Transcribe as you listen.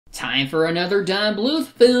Time for another Don Bluth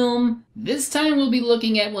film. This time we'll be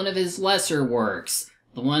looking at one of his lesser works,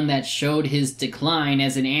 the one that showed his decline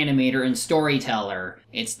as an animator and storyteller.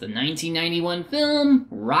 It's the 1991 film,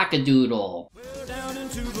 Rock-a-Doodle. Well, down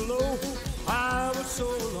into the low, I was so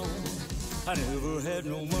alone. I never had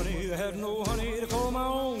no money, I had no honey to call my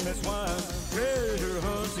own. That's why I'm treasure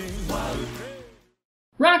hunting.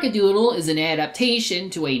 Rock-a-Doodle is an adaptation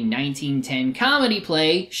to a 1910 comedy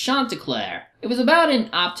play, Chanticleer. It was about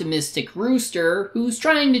an optimistic rooster who's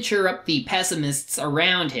trying to cheer up the pessimists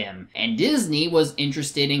around him, and Disney was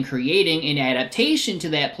interested in creating an adaptation to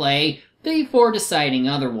that play before deciding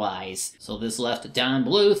otherwise. So this left Don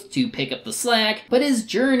Bluth to pick up the slack, but his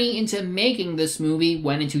journey into making this movie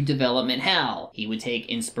went into development hell. He would take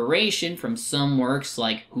inspiration from some works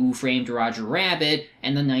like Who Framed Roger Rabbit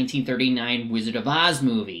and the 1939 Wizard of Oz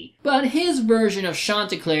movie. But his version of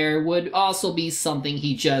Chanticleer would also be something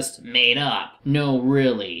he just made up. No,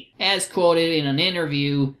 really. As quoted in an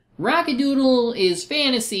interview, Rock-a-Doodle is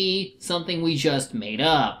fantasy, something we just made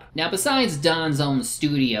up. Now besides Don's own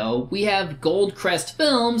studio, we have Goldcrest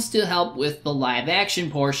Films to help with the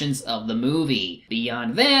live-action portions of the movie.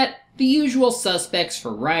 Beyond that, the usual suspects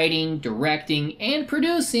for writing, directing, and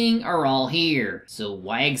producing are all here. So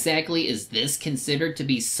why exactly is this considered to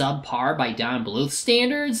be subpar by Don Bluth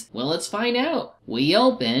standards? Well, let's find out. We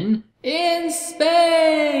open in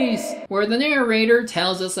space, where the narrator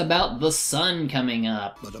tells us about the sun coming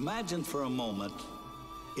up. But imagine for a moment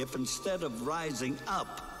if instead of rising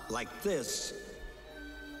up like this,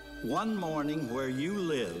 one morning where you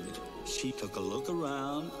lived, she took a look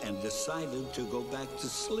around and decided to go back to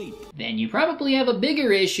sleep. Then you probably have a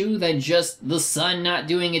bigger issue than just the sun not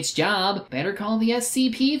doing its job. Better call the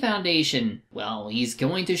SCP Foundation. Well, he's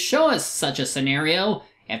going to show us such a scenario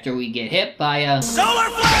after we get hit by a Solar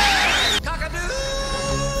flare! Cock-a-doodle!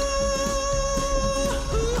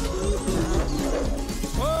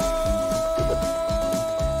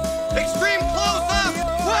 Extreme close-up!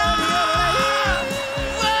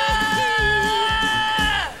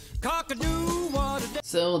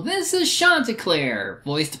 So this is Chanticleer,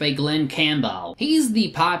 voiced by Glenn Campbell. He's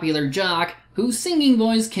the popular jock whose singing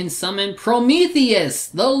voice can summon Prometheus,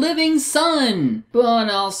 the living sun, but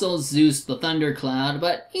also Zeus the thundercloud,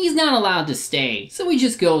 but he's not allowed to stay, so he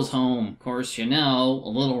just goes home. Of course, you know, a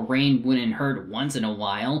little rain wouldn't hurt once in a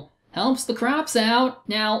while. Helps the crops out.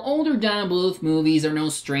 Now, older Don Bluth movies are no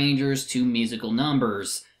strangers to musical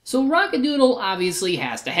numbers, so Rock-a-Doodle obviously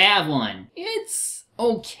has to have one. It's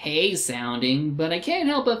okay sounding, but I can't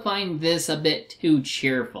help but find this a bit too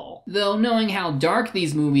cheerful. Though knowing how dark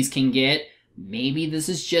these movies can get, maybe this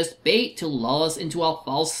is just bait to lull us into a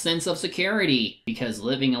false sense of security, because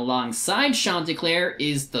living alongside Chanticleer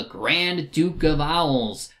is the Grand Duke of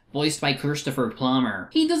Owls, voiced by Christopher Plummer.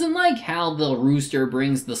 He doesn't like how the rooster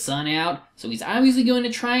brings the sun out, so he's obviously going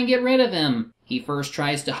to try and get rid of him. He first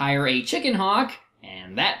tries to hire a chicken hawk,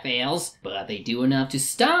 and that fails, but they do enough to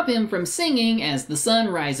stop him from singing as the sun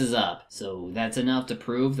rises up. So that's enough to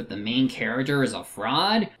prove that the main character is a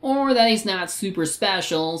fraud, or that he's not super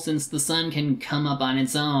special since the sun can come up on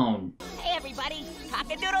its own. Hey everybody,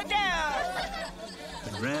 cock-a-doodle down!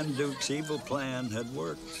 The Grand Duke's evil plan had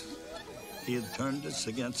worked. He had turned us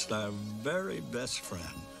against our very best friend.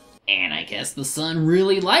 And I guess the sun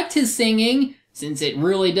really liked his singing, since it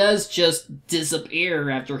really does just disappear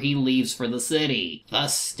after he leaves for the city.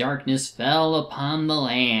 Thus darkness fell upon the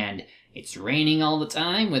land. It's raining all the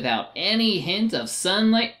time without any hint of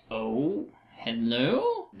sunlight. Oh,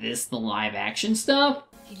 hello? This the live action stuff?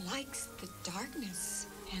 He likes the darkness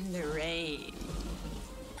and the rain.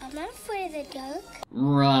 I'm not afraid of the dark.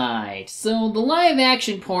 Right, so the live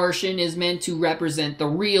action portion is meant to represent the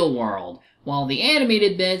real world, while the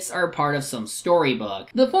animated bits are part of some storybook.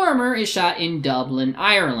 The former is shot in Dublin,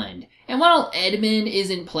 Ireland, and while Edmund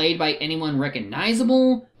isn't played by anyone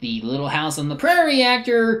recognizable, the Little House on the Prairie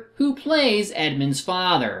actor who plays Edmund's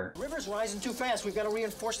father. The river's rising too fast. We've got to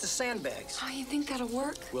reinforce the sandbags. Oh, you think that'll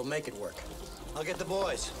work? We'll make it work. I'll get the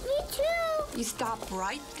boys. Me too. You stop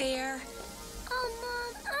right there. Oh,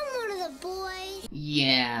 Mom, I'm one of the boys.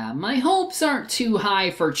 Yeah, my hopes aren't too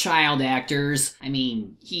high for child actors. I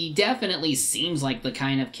mean, he definitely seems like the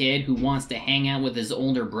kind of kid who wants to hang out with his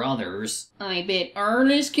older brothers. I bet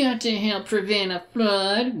Arliss got to help prevent a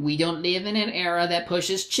flood. We don't live in an era that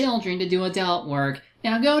pushes children to do adult work.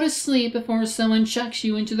 Now go to sleep before someone chucks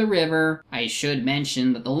you into the river. I should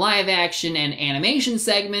mention that the live action and animation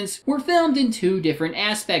segments were filmed in 2 different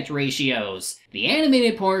aspect ratios. The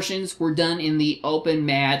animated portions were done in the open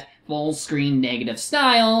matte full screen negative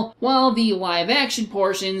style, while the live action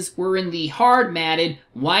portions were in the hard matted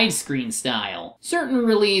widescreen style. Certain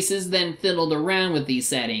releases then fiddled around with these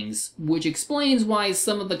settings, which explains why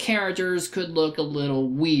some of the characters could look a little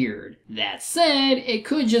weird. That said, it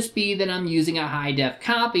could just be that I'm using a high-def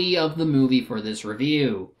copy of the movie for this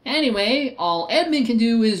review. Anyway, all Edmund can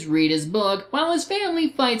do is read his book while his family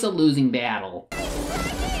fights a losing battle.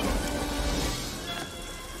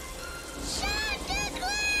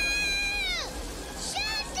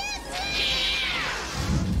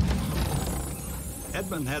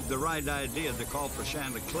 Edmund had the right idea to call for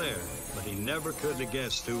Chanticleer, but he never could have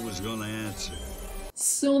guessed who was going to answer.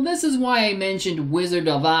 So this is why I mentioned Wizard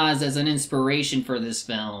of Oz as an inspiration for this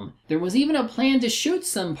film. There was even a plan to shoot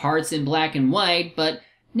some parts in black and white, but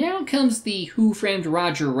now comes the Who Framed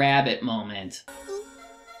Roger Rabbit moment.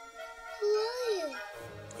 Who are you?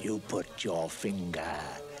 You put your finger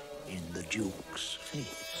in the Duke's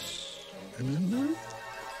face. Remember?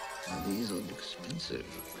 These are expensive,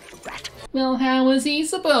 little brat. Well, how was he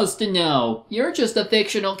supposed to know? You're just a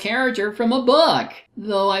fictional character from a book.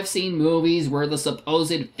 Though I've seen movies where the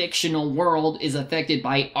supposed fictional world is affected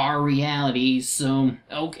by our reality, so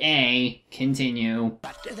okay, continue.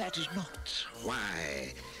 But that is not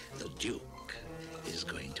why the Duke is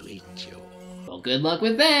going to eat you. Well, good luck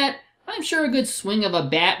with that. I'm sure a good swing of a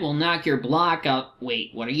bat will knock your block up.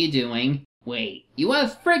 Wait, what are you doing? Wait, you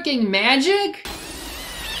have freaking magic?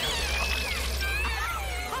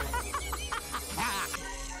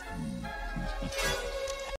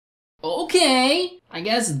 Okay, I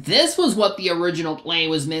guess this was what the original play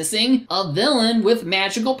was missing, a villain with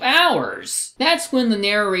magical powers. That's when the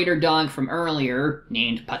narrator dog from earlier,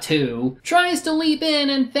 named Patu, tries to leap in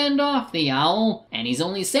and fend off the owl, and he's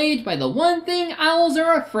only saved by the one thing owls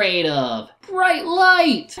are afraid of, bright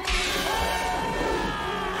light!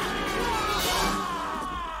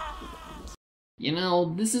 You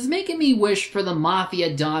know, this is making me wish for the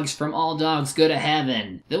mafia dogs from All Dogs Go to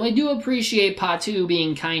Heaven. Though I do appreciate Patu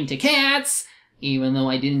being kind to cats, even though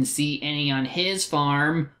I didn't see any on his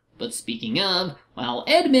farm. But speaking of, while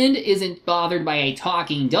Edmund isn't bothered by a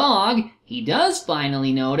talking dog, he does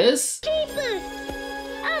finally notice... Keeper!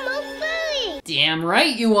 I'm a furry! Damn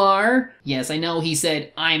right you are! Yes, I know he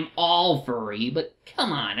said, I'm all furry, but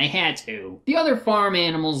come on, I had to. The other farm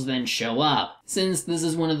animals then show up, since this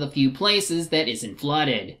is one of the few places that isn't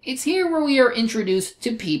flooded. It's here where we are introduced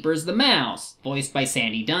to Peepers the Mouse, voiced by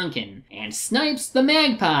Sandy Duncan, and Snipes the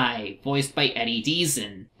Magpie, voiced by Eddie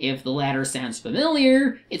Deason. If the latter sounds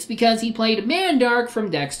familiar, it's because he played Mandark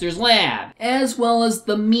from Dexter's Lab, as well as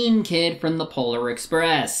the mean kid from the Polar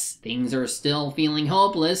Express. Things are still feeling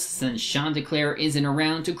hopeless since Chanticleer isn't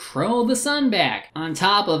around to crow the sun back, on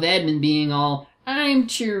top of Edmund being all, I'm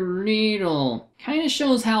too little. Kinda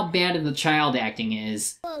shows how bad the child acting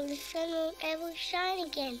is. Well, the sun won't ever shine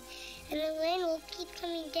again, and the rain will keep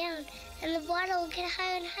coming down, and the water will get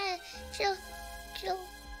higher and higher, till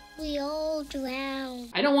we all drown.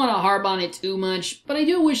 I don't want to harp on it too much, but I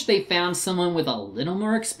do wish they found someone with a little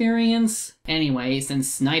more experience. Anyway,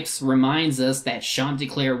 since Snipes reminds us that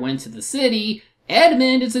Chanticleer went to the city,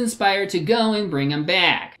 Edmund is inspired to go and bring him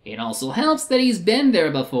back. It also helps that he's been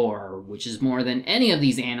there before, which is more than any of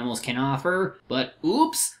these animals can offer, but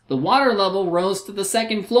oops, the water level rose to the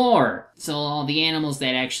 2nd floor, so all the animals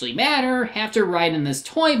that actually matter have to ride in this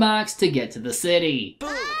toy box to get to the city.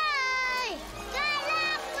 Hey! Get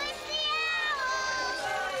up with the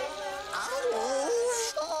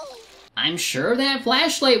owls! I'm sure that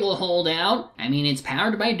flashlight will hold out. I mean, it's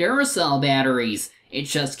powered by Duracell batteries. It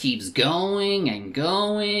just keeps going and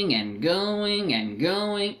going and going and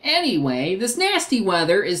going. Anyway, this nasty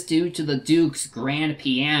weather is due to the Duke's grand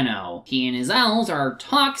piano. He and his owls are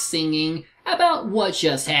talk singing about what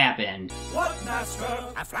just happened. What, Master?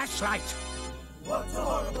 A flashlight. What's a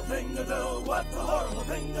horrible thing to do? What's a horrible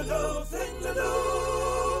thing to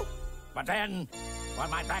do? But then, when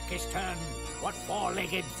my back is turned, what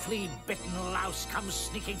four-legged, flea-bitten louse comes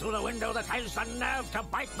sneaking through the window that has the nerve to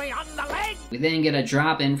bite me on the leg? We then get a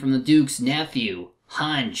drop-in from the Duke's nephew,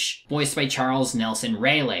 Hunch, voiced by Charles Nelson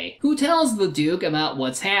Reilly, who tells the Duke about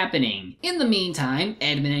what's happening. In the meantime,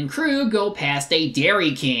 Edmund and crew go past a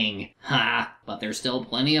Dairy King. Ha, but there's still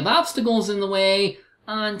plenty of obstacles in the way,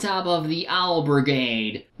 on top of the Owl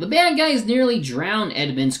Brigade. The bad guys nearly drown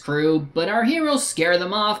Edmund's crew, but our heroes scare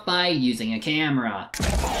them off by using a camera.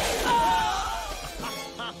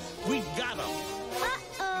 We got him.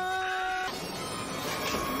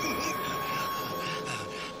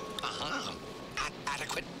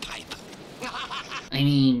 Adequate pipe. I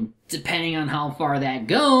mean, Depending on how far that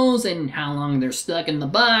goes and how long they're stuck in the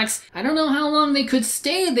box, I don't know how long they could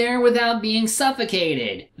stay there without being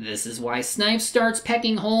suffocated. This is why Snipes starts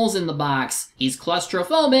pecking holes in the box. He's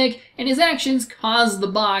claustrophobic, and his actions cause the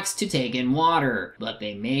box to take in water. But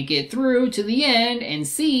they make it through to the end and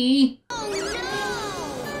see...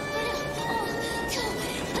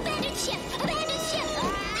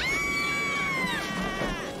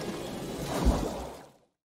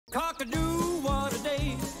 Cock-a-doodle, what a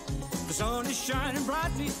day. The sun is shining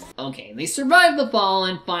brightly. Okay, they survive the fall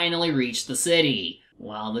and finally reach the city,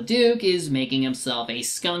 while the Duke is making himself a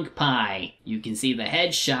skunk pie. You can see the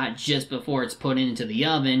headshot just before it's put into the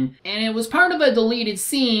oven, and it was part of a deleted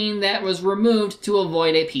scene that was removed to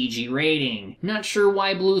avoid a PG rating. Not sure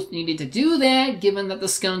why Bluth needed to do that, given that the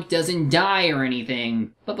skunk doesn't die or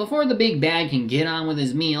anything. But before the big bad can get on with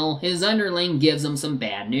his meal, his underling gives him some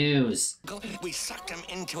bad news. We sucked him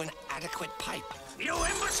into an adequate pipe. You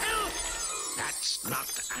imbecile! That's not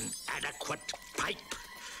an adequate pipe.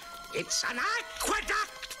 It's an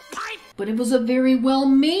aqueduct pipe! But it was a very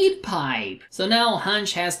well-made pipe. So now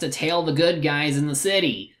Hunch has to tail the good guys in the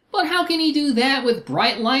city. But how can he do that with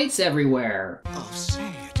bright lights everywhere? Oh,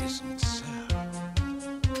 say it isn't so.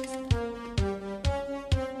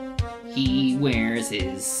 He wears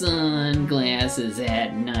his sunglasses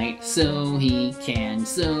at night so he can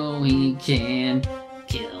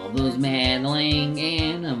kill those meddling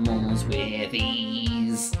animals with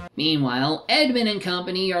ease. Meanwhile, Edmund and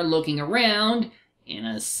company are looking around in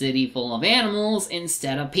a city full of animals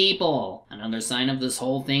instead of people. Another sign of this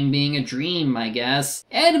whole thing being a dream, I guess.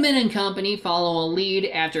 Edmund and company follow a lead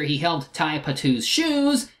after he helped tie Patoo's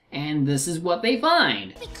shoes, and this is what they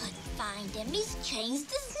find. We couldn't find him. He's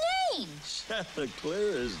changed his name.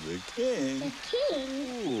 Chanticleer is the king. The king?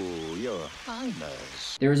 Ooh, your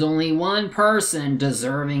highness. There's only one person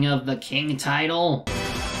deserving of the king title.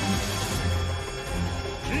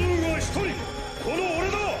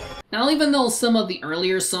 Now, even though some of the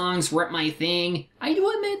earlier songs weren't my thing, I do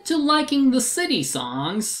admit to liking the city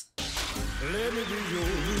songs. Let me be your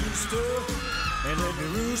rooster, and let me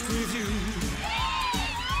roost with you.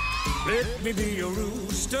 Let me be your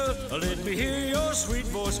rooster, let me hear your sweet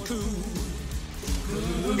voice coo.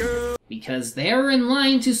 Coo, girl. Because they're in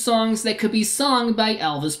line to songs that could be sung by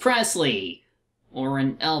Elvis Presley. Or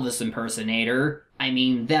an Elvis impersonator. I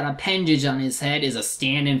mean, that appendage on his head is a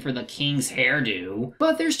stand-in for the king's hairdo.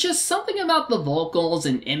 But there's just something about the vocals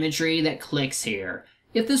and imagery that clicks here.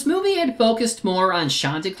 If this movie had focused more on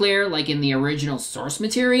Chanticleer like in the original source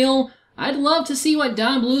material, I'd love to see what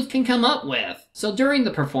Don Bluth can come up with. So during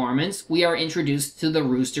the performance, we are introduced to the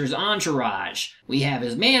Rooster's entourage. We have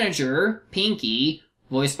his manager, Pinky,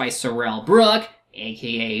 voiced by Sorrel Brooke,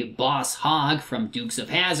 aka Boss Hogg from Dukes of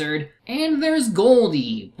Hazzard, and there's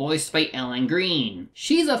Goldie, voiced by Ellen Greene.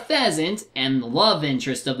 She's a pheasant and the love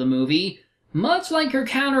interest of the movie, much like her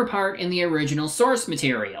counterpart in the original source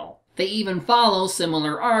material. They even follow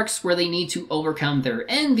similar arcs where they need to overcome their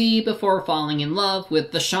envy before falling in love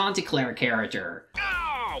with the Chanticleer character.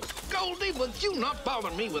 Oh, Goldie, would you not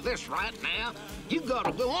bother me with this right now? You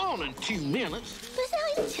gotta go on in 2 minutes. But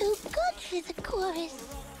I'm too good for the chorus.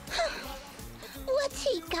 What's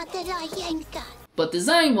he got that I ain't got? But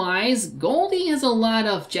design-wise, Goldie has a lot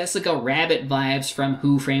of Jessica Rabbit vibes from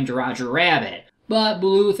Who Framed Roger Rabbit. But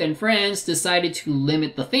Bluth and friends decided to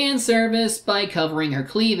limit the fan service by covering her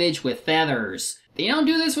cleavage with feathers. They don't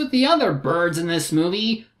do this with the other birds in this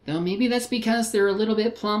movie, though maybe that's because they're a little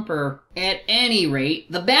bit plumper. At any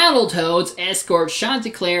rate, the Battletoads escort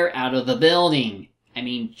Chanticleer out of the building. I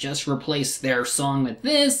mean, just replace their song with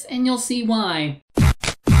this and you'll see why.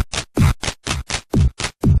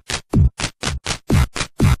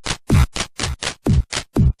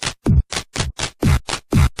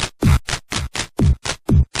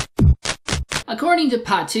 According to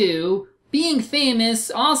Patou, being famous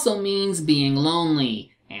also means being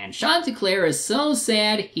lonely, and Chanticleer is so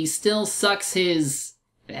sad he still sucks his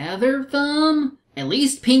feather thumb? At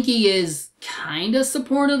least Pinky is kinda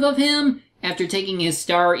supportive of him after taking his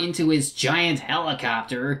star into his giant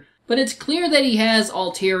helicopter, but it's clear that he has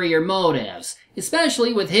ulterior motives,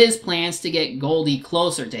 especially with his plans to get Goldie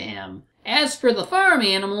closer to him. As for the farm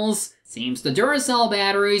animals, seems the Duracell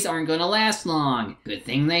batteries aren't gonna last long. Good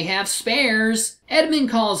thing they have spares. Edmund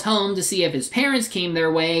calls home to see if his parents came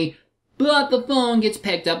their way, but the phone gets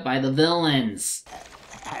picked up by the villains.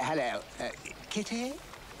 Hello, Kitty?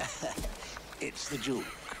 It's the Duke.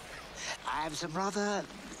 I have some rather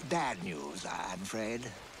bad news, I'm afraid.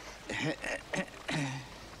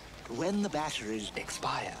 When the batteries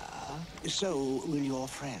expire, so will your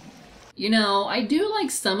friend. You know, I do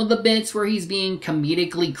like some of the bits where he's being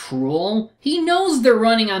comedically cruel. He knows they're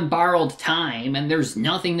running on borrowed time, and there's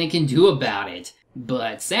nothing they can do about it.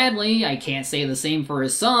 But sadly, I can't say the same for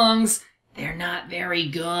his songs. They're not very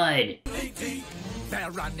good.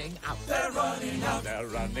 They're running out. They're running out. They're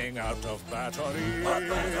running out of batteries.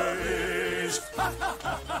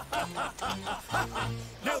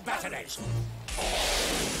 No batteries.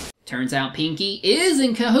 Turns out Pinky is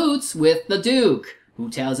in cahoots with the Duke, who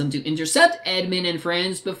tells him to intercept Edmund and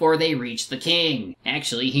friends before they reach the king.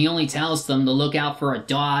 Actually, he only tells them to look out for a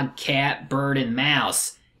dog, cat, bird, and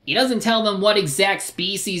mouse. He doesn't tell them what exact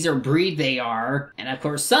species or breed they are. And of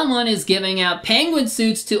course, someone is giving out penguin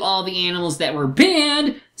suits to all the animals that were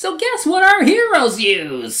banned, so guess what our heroes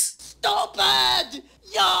use? Stupid!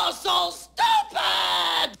 You're so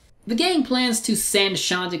stupid! The gang plans to send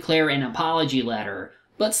Chanticleer an apology letter,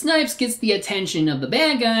 but Snipes gets the attention of the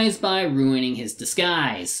bad guys by ruining his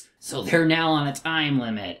disguise, so they're now on a time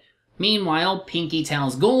limit. Meanwhile, Pinky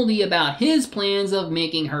tells Goldie about his plans of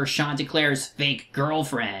making her Chanticleer's fake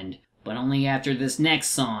girlfriend, but only after this next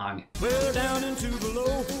song. Well, down into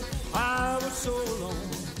below, I was so alone.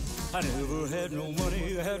 I never had no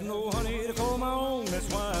money, I had no honey to call my own.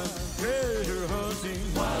 That's why I'm treasure hunting,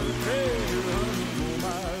 treasure hunting for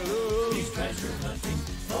my love. He's treasure hunting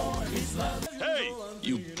for his love. Hey,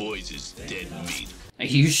 you boys is dead meat. Are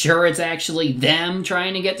you sure it's actually them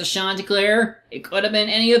trying to get to Chanticleer? It could have been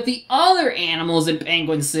any of the other animals in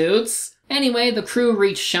penguin suits. Anyway, the crew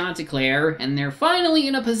reach Chanticleer, and they're finally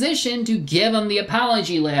in a position to give him the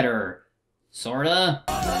apology letter. Sorta.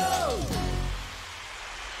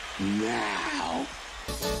 Now.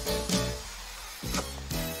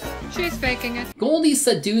 She's faking it. Goldie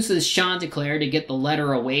seduces Chanticleer to get the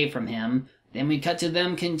letter away from him. Then we cut to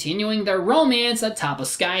them continuing their romance atop a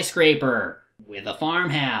skyscraper with a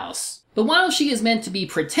farmhouse. But while she is meant to be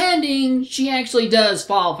pretending, she actually does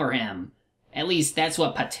fall for him. At least that's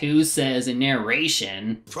what Patou says in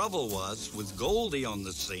narration. Trouble was, with Goldie on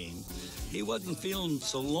the scene, he wasn't feeling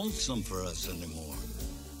so lonesome for us anymore.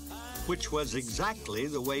 Which was exactly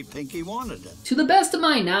the way Pinky wanted it. To the best of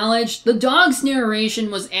my knowledge, the dog's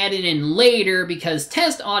narration was added in later because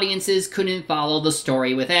test audiences couldn't follow the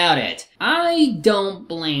story without it. I don't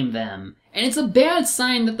blame them. And it's a bad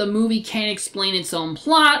sign that the movie can't explain its own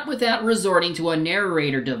plot without resorting to a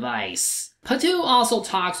narrator device. Patou also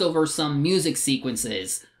talks over some music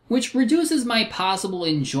sequences, which reduces my possible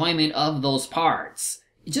enjoyment of those parts.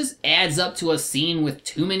 It just adds up to a scene with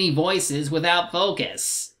too many voices without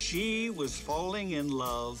focus. She was falling in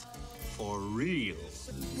love for real.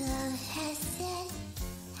 Love has said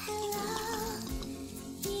hello.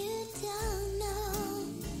 You don't know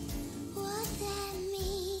what that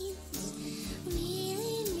really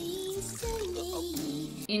means to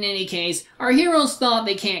me. In any case, our heroes thought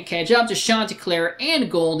they can't catch up to Chanticleer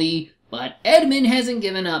and Goldie, but Edmund hasn't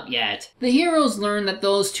given up yet. The heroes learn that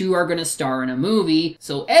those two are gonna star in a movie,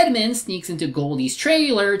 so Edmund sneaks into Goldie's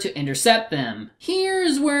trailer to intercept them.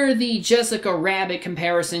 Here's where the Jessica Rabbit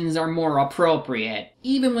comparisons are more appropriate,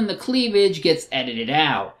 even when the cleavage gets edited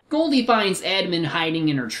out. Goldie finds Edmund hiding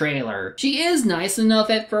in her trailer. She is nice enough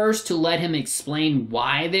at first to let him explain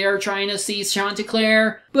why they are trying to see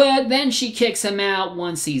Chanticleer, but then she kicks him out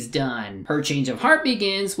once he's done. Her change of heart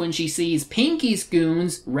begins when she sees Pinky's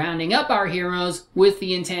goons rounding up our heroes with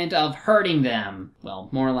the intent of hurting them. Well,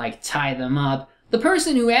 more like tie them up. The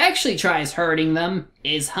person who actually tries hurting them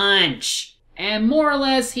is Hunch. And more or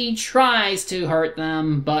less he tries to hurt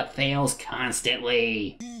them, but fails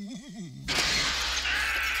constantly.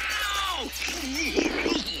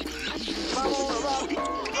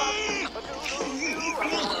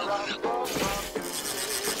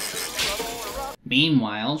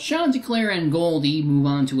 Meanwhile, Chanticleer and Goldie move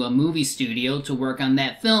on to a movie studio to work on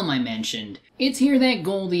that film I mentioned. It's here that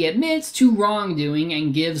Goldie admits to wrongdoing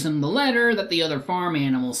and gives him the letter that the other farm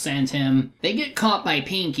animals sent him. They get caught by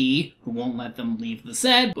Pinky, who won't let them leave the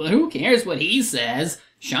set, but who cares what he says?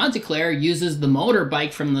 Chanticleer uses the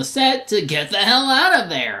motorbike from the set to get the hell out of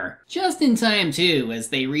there. Just in time too, as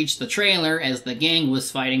they reach the trailer as the gang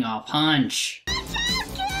was fighting off Hunch.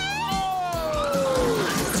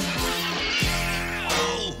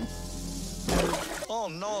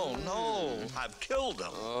 Oh, no, I've killed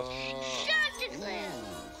him.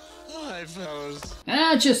 Hi, fellas.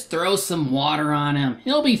 Just throw some water on him.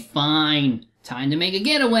 He'll be fine. Time to make a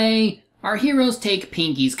getaway. Our heroes take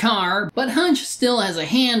Pinky's car, but Hunch still has a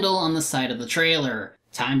handle on the side of the trailer.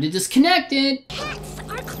 Time to disconnect it. Cats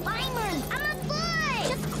are climbers. I'm a boy.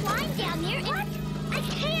 Just climb down there. What? I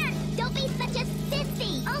can't. Don't be such a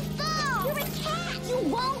sissy. I'll fall. You're a cat. You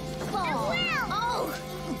won't fall. I will. Oh,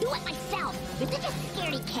 I'll do it myself. You're such a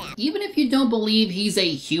scaredy cat. Even if you don't believe he's a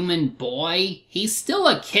human boy, he's still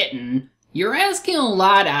a kitten. You're asking a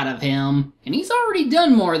lot out of him, and he's already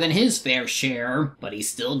done more than his fair share, but he's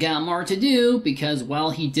still got more to do because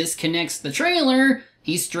while he disconnects the trailer,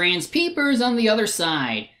 he strands Peepers on the other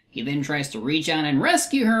side. He then tries to reach out and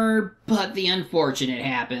rescue her, but the unfortunate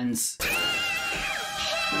happens.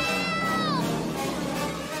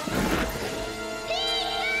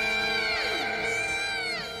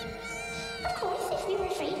 Of course, if we were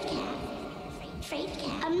afraid cat. Afraid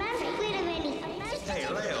cat. I'm not afraid of anything. Hey,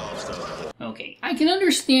 lay off stuff. Okay, I can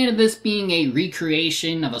understand this being a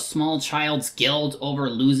recreation of a small child's guilt over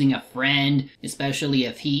losing a friend, especially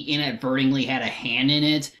if he inadvertently had a hand in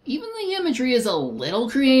it. Even the imagery is a little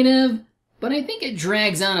creative, but I think it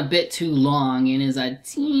drags on a bit too long and is a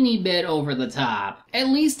teeny bit over the top. At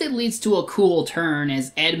least it leads to a cool turn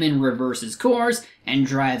as Edmund reverses course and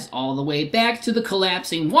drives all the way back to the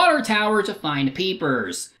collapsing water tower to find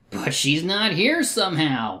Peepers. But she's not here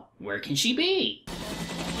somehow. Where can she be?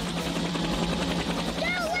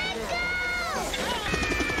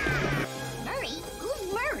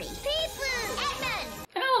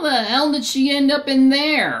 How the hell did she end up in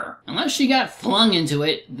there? Unless she got flung into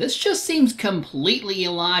it, this just seems completely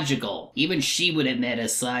illogical. Even she would admit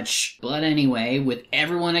as such. But anyway, with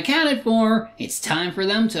everyone accounted for, it's time for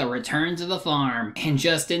them to return to the farm. And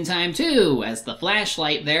just in time too, as the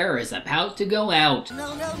flashlight there is about to go out.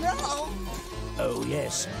 No, no, no! Oh,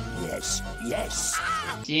 yes, yes, yes.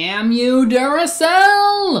 Damn you,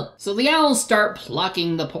 Duracell! So the owls start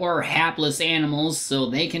plucking the poor hapless animals so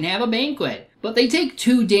they can have a banquet. But they take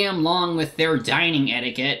too damn long with their dining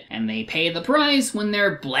etiquette, and they pay the price when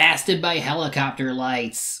they're blasted by helicopter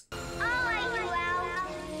lights. Alright, you owl.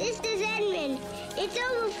 This is Edmund. It's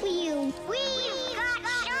over for you. We've got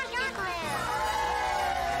Chanticleer.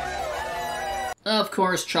 Of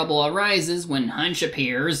course, trouble arises when Hunch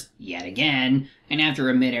appears, yet again, and after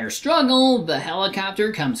a mid-air struggle, the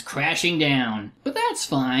helicopter comes crashing down. But that's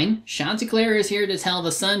fine. Chanticleer is here to tell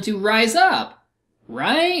the sun to rise up.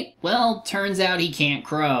 Right? Well, turns out he can't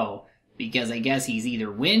crow, because I guess he's either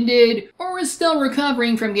winded or is still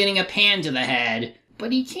recovering from getting a pan to the head.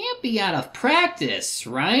 But he can't be out of practice,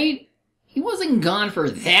 right? He wasn't gone for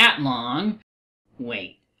that long.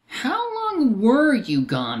 Wait, how long were you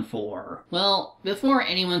gone for? Well, before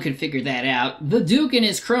anyone could figure that out, the Duke and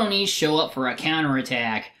his cronies show up for a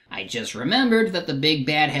counterattack. I just remembered that the big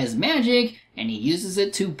bad has magic, and he uses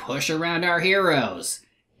it to push around our heroes.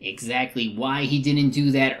 Exactly why he didn't do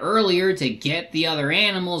that earlier to get the other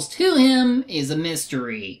animals to him is a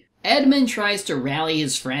mystery. Edmund tries to rally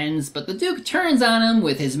his friends, but the Duke turns on him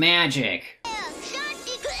with his magic.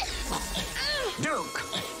 Duke!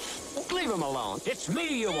 Leave him alone. It's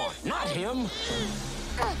me you want, not him.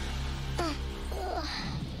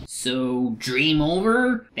 So, dream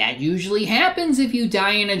over? That usually happens if you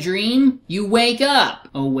die in a dream. You wake up.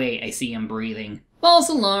 Oh wait, I see him breathing. False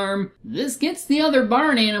alarm. This gets the other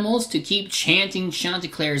barn animals to keep chanting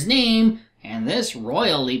Chanticleer's name, and this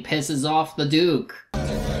royally pisses off the Duke.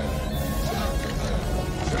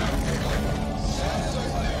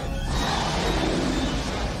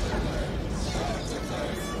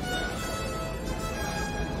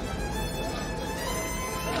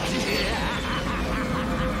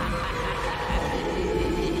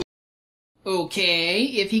 Okay,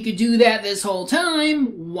 if he could do that this whole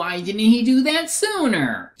time, why didn't he do that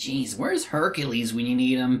sooner? Jeez, where's Hercules when you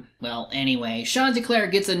need him? Well, anyway, Chanticleer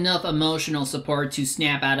gets enough emotional support to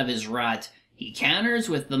snap out of his rut. He counters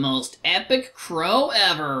with the most epic crow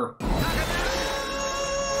ever.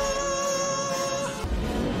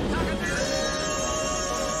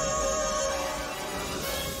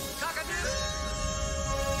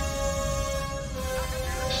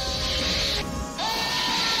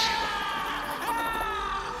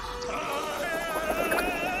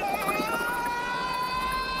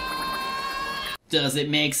 Does it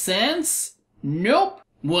make sense? Nope.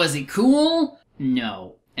 Was it cool?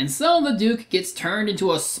 No. And so the Duke gets turned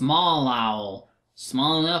into a small owl.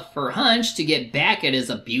 Small enough for Hunch to get back at his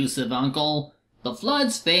abusive uncle. The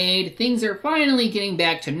floods fade, things are finally getting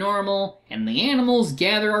back to normal, and the animals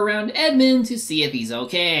gather around Edmund to see if he's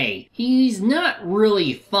okay. He's not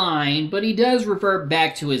really fine, but he does revert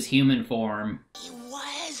back to his human form. He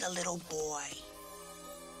was a little boy.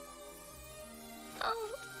 Oh,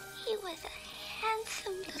 he was a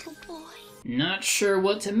handsome little boy. Not sure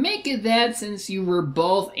what to make of that since you were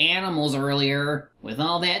both animals earlier. With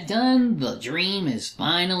all that done, the dream is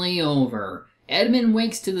finally over. Edmund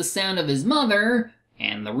wakes to the sound of his mother,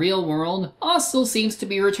 and the real world also seems to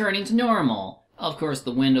be returning to normal. Of course,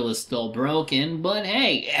 the window is still broken, but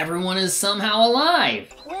hey, everyone is somehow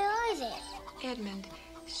alive. Where is it? Edmund,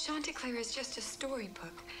 Chanticleer is just a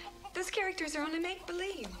storybook. Those characters are only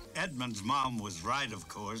make-believe. Edmund's mom was right, of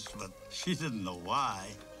course, but she didn't know why.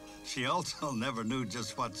 She also never knew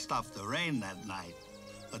just what stopped the rain that night.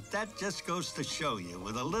 But that just goes to show you,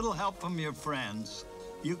 with a little help from your friends,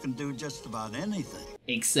 you can do just about anything.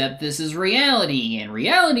 Except this is reality, and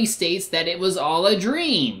reality states that it was all a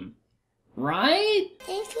dream. Right?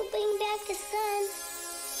 Thanks for bringing back the sun.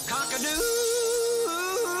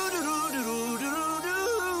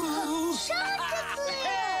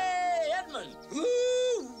 Hey, Edmund!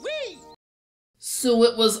 Woo-wee! So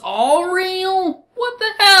it was all real? What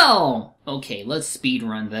the hell? Okay, let's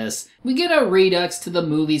speedrun this. We get a redux to the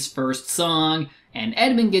movie's first song, and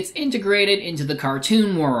Edmund gets integrated into the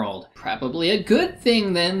cartoon world. Probably a good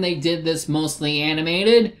thing then they did this mostly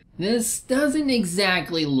animated. This doesn't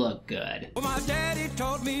exactly look good. Well, my daddy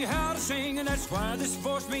taught me how to sing, and that's why this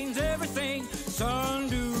voice means everything. Sun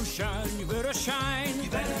do shine, you better shine.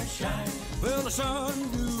 You better shine. Well, the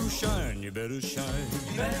sun do shine, you better shine.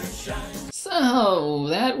 You better shine. So,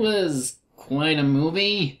 that was quite a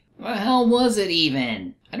movie. What the hell was it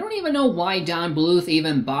even? I don't even know why Don Bluth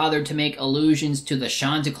even bothered to make allusions to the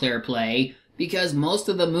Chanticleer play, because most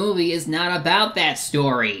of the movie is not about that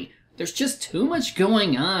story. There's just too much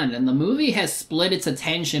going on, and the movie has split its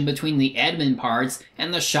attention between the Edmund parts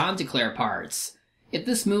and the Chanticleer parts. If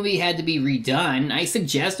this movie had to be redone, I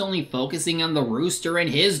suggest only focusing on the rooster and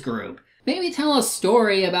his group. Maybe tell a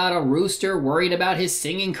story about a rooster worried about his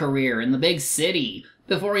singing career in the big city,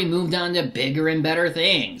 before he moved on to bigger and better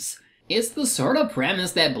things. It's the sort of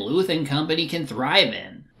premise that Bluth and company can thrive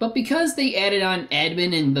in. But because they added on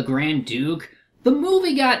Edmund and the Grand Duke, the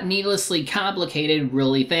movie got needlessly complicated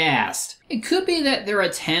really fast. It could be that their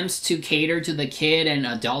attempts to cater to the kid and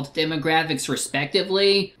adult demographics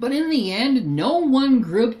respectively, but in the end, no one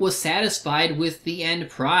group was satisfied with the end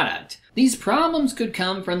product. These problems could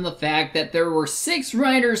come from the fact that there were 6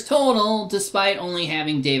 writers total, despite only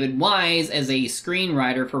having David Wise as a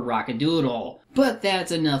screenwriter for Rock-a-Doodle. But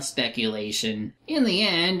that's enough speculation. In the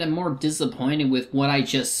end, I'm more disappointed with what I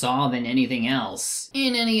just saw than anything else.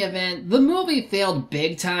 In any event, the movie failed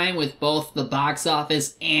big time with both the box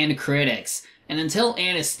office and critics. And until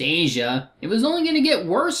Anastasia, it was only going to get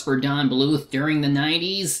worse for Don Bluth during the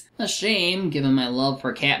 90s. A shame, given my love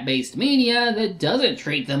for cat-based media that doesn't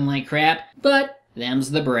treat them like crap, but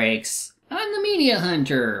them's the breaks. I'm the media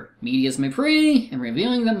hunter. Media's my prey, and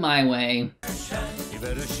reviewing them my way. You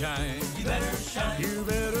better shine. You better shine. You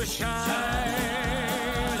better shine.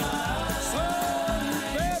 So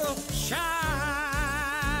you better shine.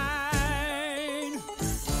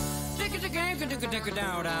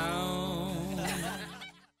 Dick-a-dick-a-dick-a-dick-a-down-down.